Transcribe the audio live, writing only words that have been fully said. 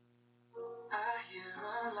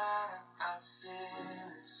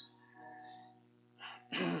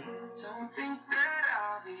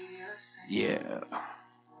Yeah.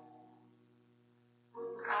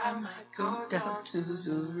 I might go down to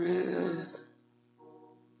the river.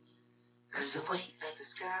 Cause the way that the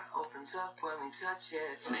sky opens up when we touch it,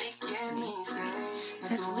 it's making me say,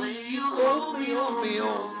 that's the way you hold me, hold me,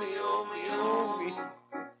 hold me, hold me, hold me.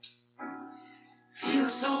 Feel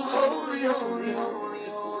so holy, holy, holy,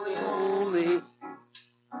 holy, holy.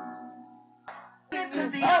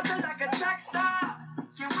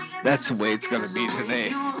 That's the way it's gonna be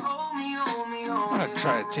today. I'm gonna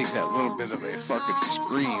try to take that little bit of a fucking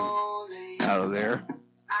scream out of there,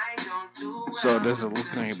 so it doesn't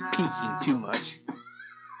look like I'm peeking too much.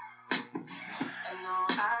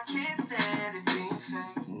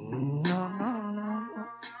 No.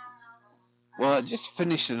 Well, I just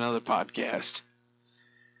finished another podcast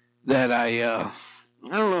that I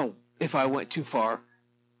don't know if I went too far.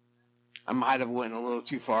 I might have went a little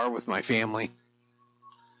too far with my family,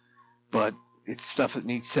 but it's stuff that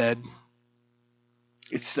needs said.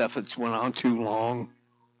 It's stuff that's went on too long.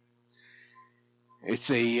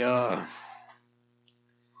 It's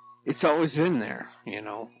always been there, you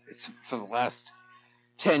know. It's for the last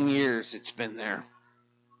 10 years it's been there.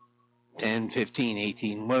 10, 15,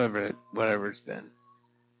 18, whatever it's been.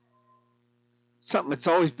 Something that's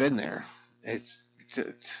always been there. It's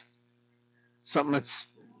something that's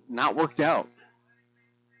not worked out.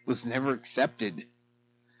 Was never accepted.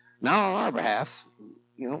 Not on our behalf.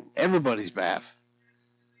 You know, everybody's behalf.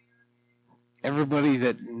 Everybody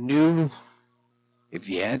that knew if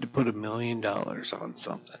you had to put $1 million on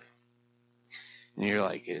something. And you're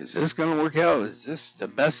like, is this going to work out? Is this the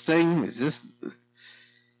best thing? Is this...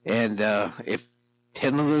 And if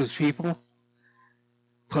 10 of those people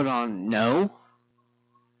put on no,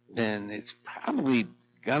 then it's probably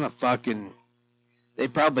gonna fucking... They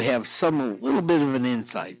probably have some little bit of an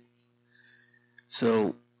insight.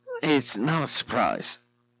 So, it's not a surprise.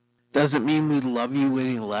 Doesn't mean we love you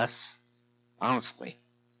any less. Honestly.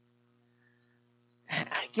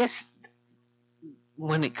 I guess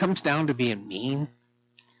when it comes down to being mean,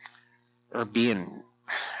 or being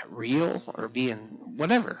real, or being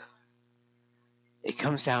whatever, it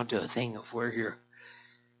comes down to a thing of where you're,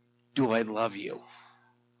 do I love you?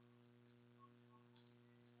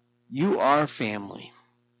 You are family.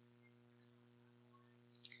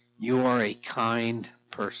 You are a kind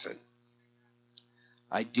person.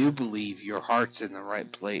 I do believe your heart's in the right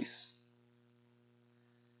place.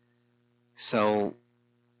 So,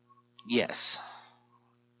 yes,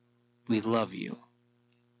 we love you.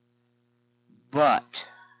 But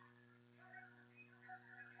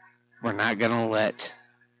we're not going to let...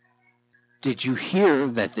 Did you hear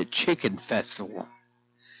that the Chicken Festival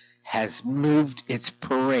has moved its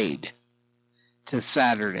parade to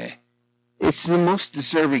Saturday? It's the most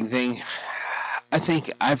disturbing thing I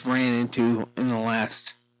think I've ran into in the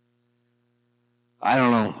last, I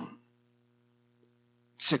don't know,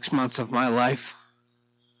 6 months of my life.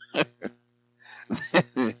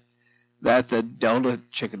 That the Delta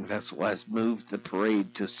Chicken Festival has moved the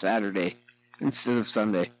parade to Saturday instead of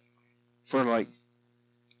Sunday. For like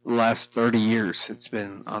the last 30 years, it's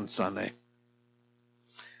been on Sunday.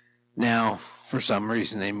 Now, for some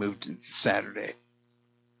reason, they moved it to Saturday.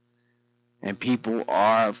 And people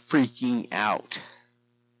are freaking out.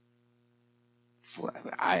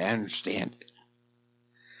 I understand it.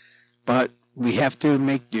 But we have to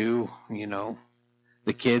make do, you know.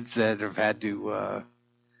 The kids that have had to,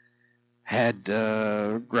 had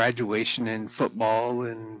graduation in football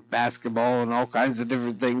and basketball and all kinds of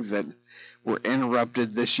different things that were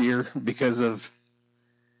interrupted this year because of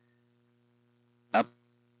a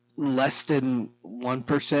less than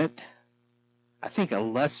 1%. I think a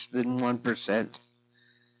less than 1%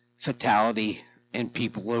 fatality in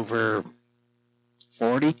people over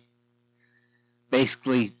 40.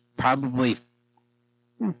 Basically, probably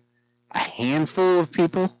a handful of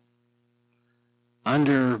people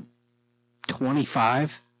under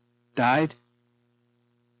 25 died.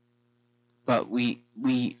 But we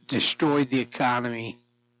destroyed the economy,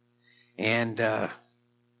 and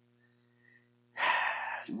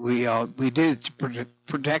we did it to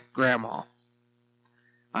protect Grandma.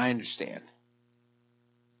 I understand.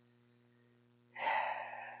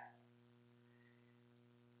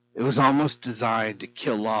 It was almost designed to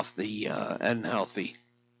kill off the unhealthy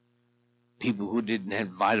people who didn't have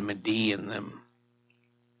vitamin D in them,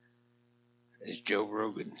 as Joe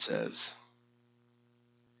Rogan says.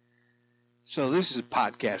 So this is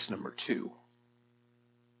podcast number 2.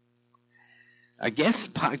 I guess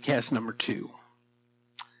podcast number 2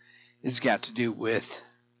 has got to do with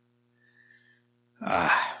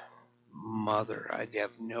mother. I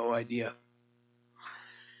have no idea.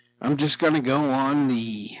 I'm just going to go on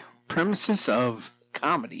the premises of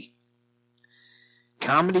comedy.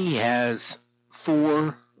 Comedy has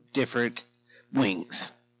 4 different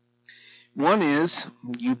wings. One is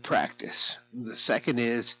you practice. The second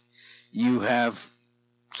is you have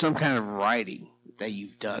some kind of writing that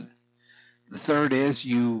you've done. The third is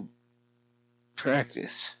you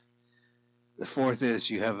practice. The fourth is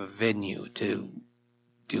you have a venue to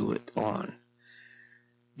do it on.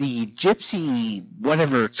 The gypsy,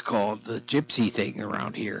 whatever it's called, the gypsy thing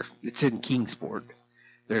around here, it's in Kingsport.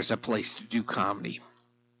 There's a place to do comedy.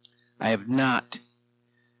 I have not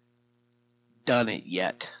done it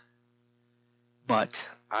yet, but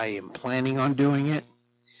I am planning on doing it.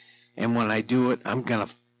 And when I do it, I'm going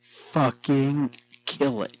to fucking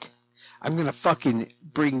kill it. I'm going to fucking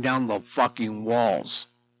bring down the fucking walls.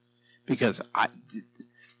 Because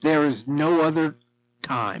there is no other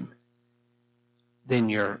time than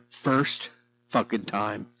your first fucking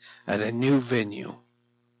time at a new venue.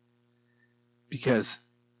 Because,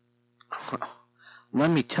 let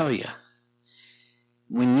me tell you,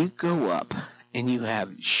 when you go up and you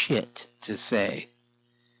have shit to say,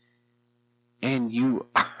 and you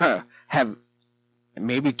have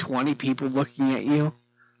maybe 20 people looking at you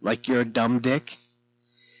like you're a dumb dick,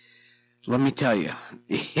 let me tell you,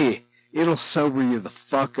 it'll sober you the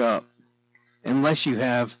fuck up unless you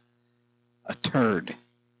have a turd.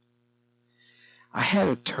 I had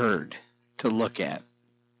a turd to look at.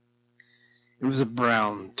 It was a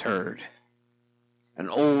brown turd, an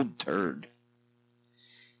old turd,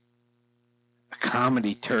 a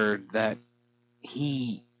comedy turd that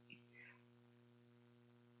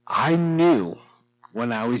I knew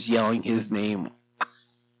when I was yelling his name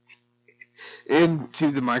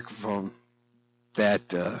into the microphone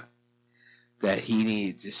that he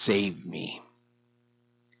needed to save me.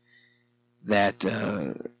 That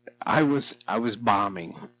I was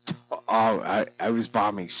bombing. Oh, I was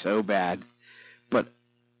bombing so bad, but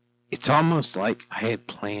it's almost like I had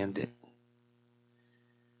planned it.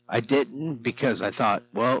 I didn't because I thought,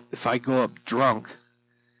 well, if I go up drunk,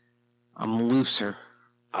 I'm looser.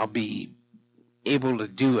 I'll be able to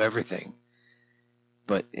do everything.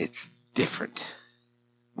 But it's different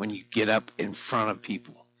when you get up in front of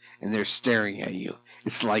people and they're staring at you.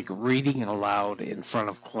 It's like reading aloud in front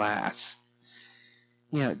of class.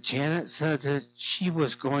 Yeah, Janet said that she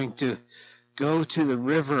was going to go to the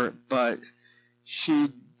river, but she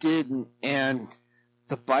didn't, and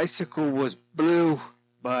the bicycle was blue,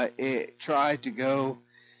 but it tried to go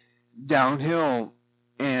downhill,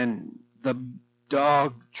 and the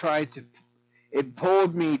dog it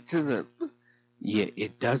pulled me to the... Yeah,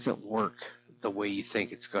 it doesn't work the way you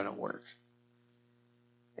think it's going to work.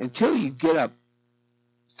 Until you get up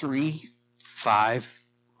 3, 5,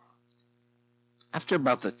 after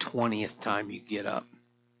about the 20th time you get up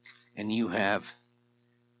and you have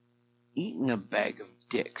eaten a bag of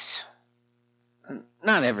dicks,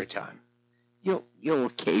 not every time, you'll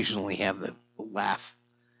occasionally have the laugh,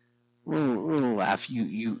 little laugh,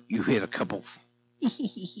 you hit a couple,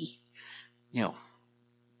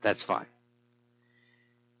 that's fine.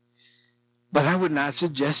 But I would not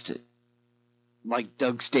suggest it. Like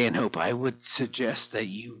Doug Stanhope, I would suggest that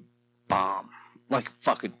you bomb like a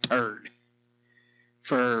fucking turd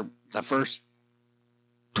for the first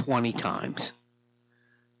 20 times.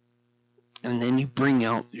 And then you bring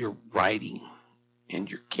out your writing and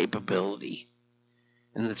your capability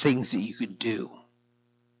and the things that you could do.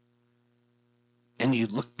 And you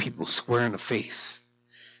look people square in the face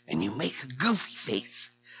and you make a goofy face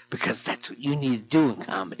because that's what you need to do in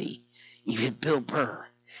comedy. Even Bill Burr,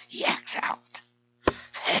 he acts out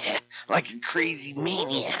like a crazy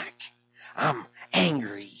maniac. I'm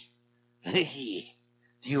angry.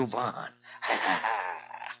 Theo Von.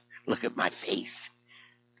 Look at my face.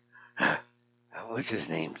 What's his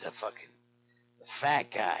name? The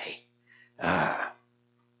fat guy.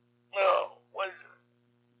 What is it?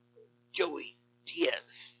 Joey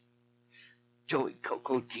Diaz. Joey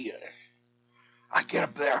Coco Diaz. I get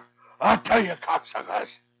up there. I'll tell you,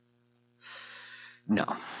 cocksuckers. No.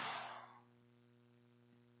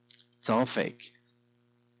 It's all fake.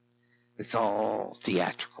 It's all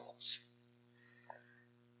theatricals.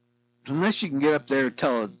 Unless you can get up there and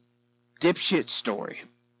tell a dipshit story.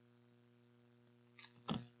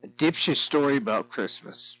 A dipshit story about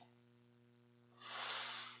Christmas.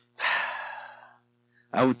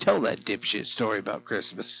 I would tell that dipshit story about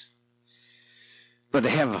Christmas. But I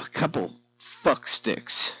have a couple fuck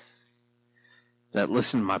sticks that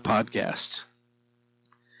listen to my podcast.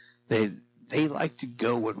 They like to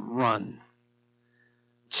go and run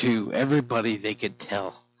to everybody they could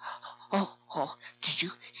tell. did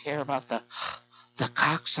you hear about the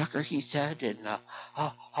cocksucker he said, and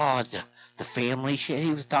the family shit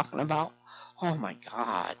he was talking about? Oh my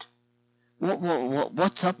God.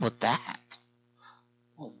 What's up with that?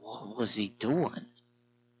 What was he doing?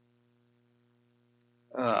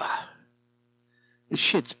 This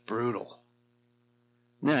shit's brutal.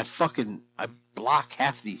 And then I block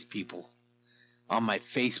half these people on my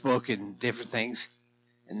Facebook and different things,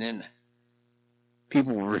 and then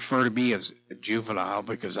people will refer to me as a juvenile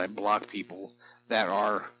because I block people that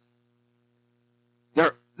are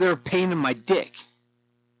they're a pain in my dick.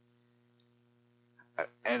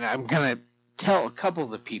 And I'm gonna tell a couple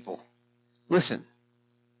of the people, listen,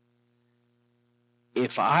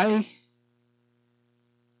 if I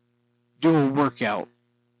do a workout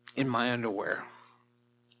in my underwear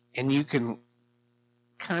and you can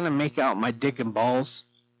kind of make out my dick and balls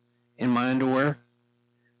in my underwear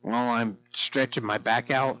while I'm stretching my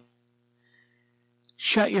back out,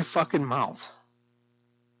 shut your fucking mouth.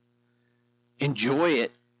 Enjoy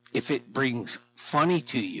it if it brings funny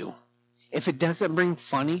to you. If it doesn't bring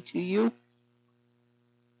funny to you,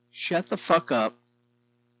 shut the fuck up.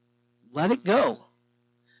 Let it go.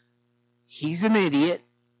 He's an idiot.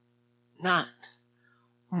 Not.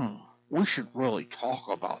 We should really talk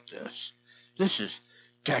about this. This is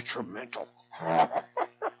detrimental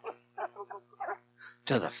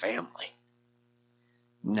to the family.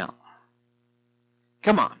 No.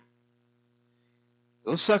 Come on.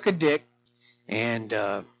 Go suck a dick and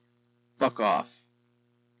fuck off.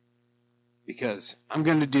 Because I'm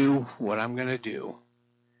going to do what I'm going to do.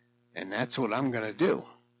 And that's what I'm going to do.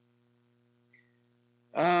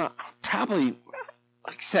 Probably,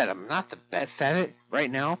 like I said, I'm not the best at it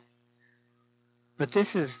right now. But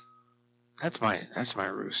that's my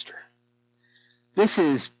rooster. This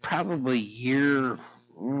is probably year,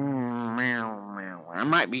 I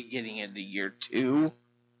might be getting into year 2.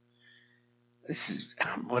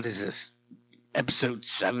 What is this? Episode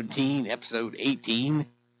 17, episode 18.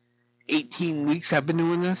 18 weeks I've been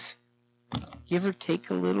doing this. Give or take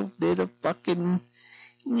a little bit of fucking,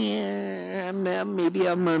 maybe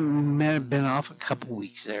I might have been off a couple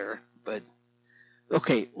weeks there. But,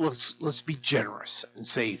 okay, let's be generous and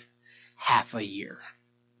say half a year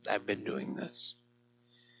I've been doing this.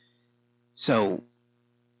 So,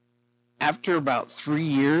 after about 3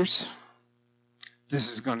 years,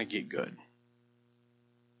 this is going to get good.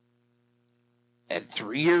 At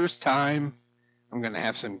 3 years' time, I'm going to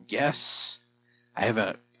have some guests. I have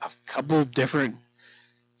a couple different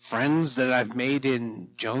friends that I've made in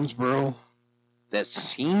Jonesboro that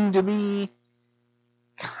seem to be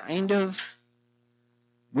kind of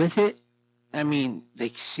with it. I mean, they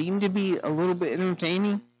seem to be a little bit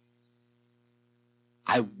entertaining.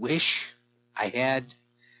 I wish I had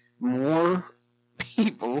more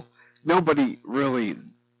people. Nobody really.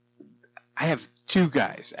 I have 2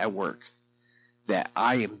 guys at work that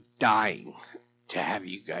I am dying to have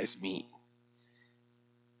you guys meet.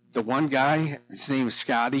 The one guy, his name is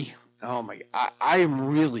Scotty. Oh my God, I'm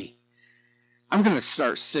going to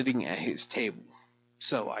start sitting at his table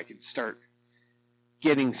so I can start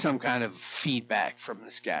getting some kind of feedback from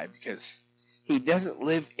this guy because he doesn't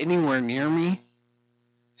live anywhere near me.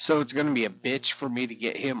 So it's going to be a bitch for me to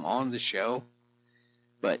get him on the show.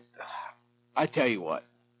 But I tell you what,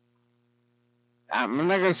 I'm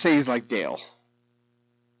not going to say he's like Dale.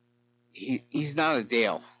 He's not a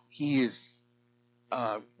Dale. He is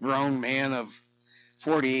a grown man of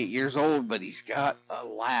 48 years old, but he's got a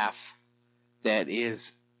laugh that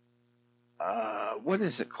is, what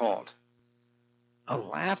is it called? A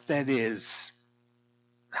laugh that is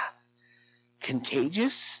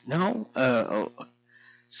contagious? No?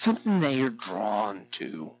 Something that you're drawn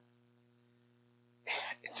to.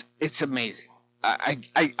 It's amazing.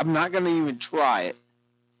 I'm not going to even try it.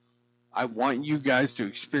 I want you guys to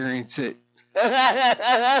experience it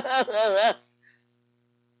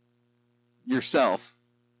yourself.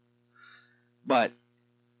 But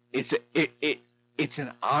it's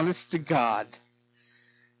an honest to God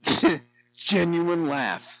genuine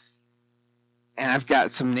laugh. And I've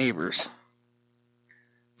got some neighbors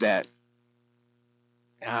that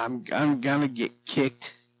I'm gonna get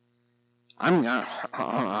kicked.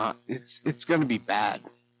 It's gonna be bad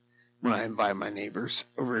when I invite my neighbors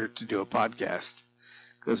over to do a podcast,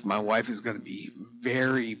 because my wife is gonna be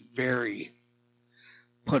very, very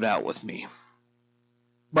put out with me.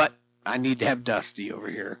 But I need to have Dusty over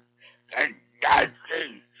here. Hey,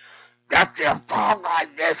 Dusty, I'm talking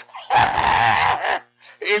like this.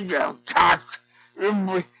 He just talks.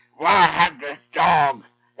 Well, I have this dog,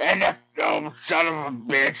 and this dumb son of a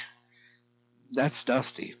bitch. That's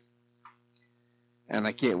Dusty. And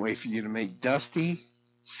I can't wait for you to meet Dusty,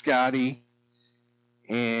 Scotty,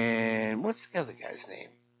 and what's the other guy's name?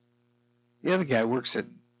 The other guy works at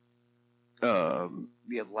the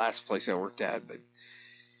last place I worked at, but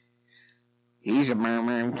he's a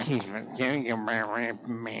man.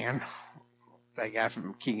 That guy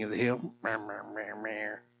from King of the Hill. I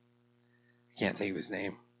can't think of his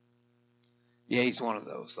name. Yeah, he's one of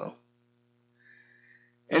those, though.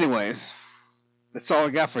 Anyways, that's all I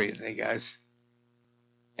got for you today, guys.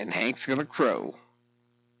 And Hank's gonna crow.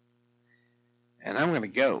 And I'm gonna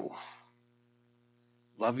go.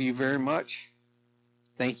 Love you very much.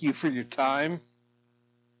 Thank you for your time.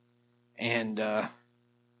 And,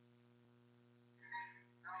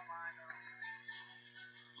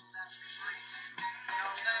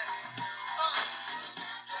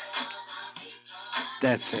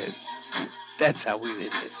 that's it. That's how we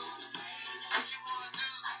did it.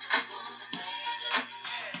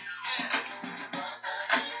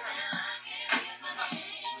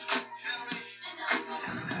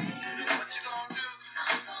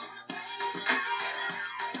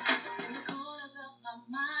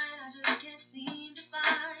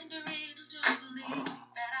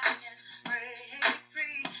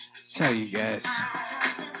 Tell you guys,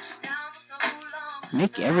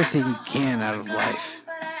 make everything you can out of life,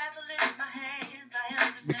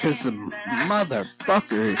 because the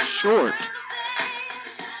motherfucker is short.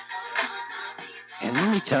 And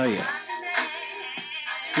let me tell you,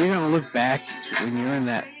 you're gonna look back when you're in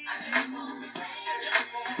that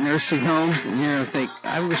nursing home and you're gonna think,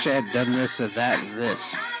 I wish I had done this or that and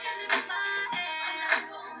this.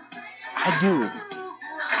 I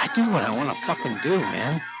do what I want to fucking do,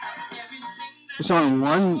 man. There's only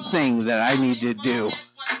one thing that I need to do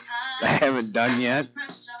that I haven't done yet.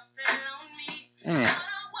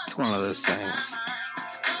 It's one of those things.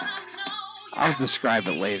 I'll describe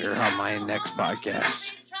it later on my next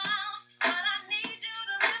podcast.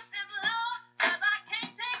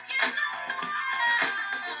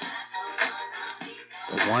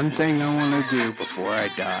 The one thing I want to do before I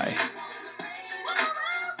die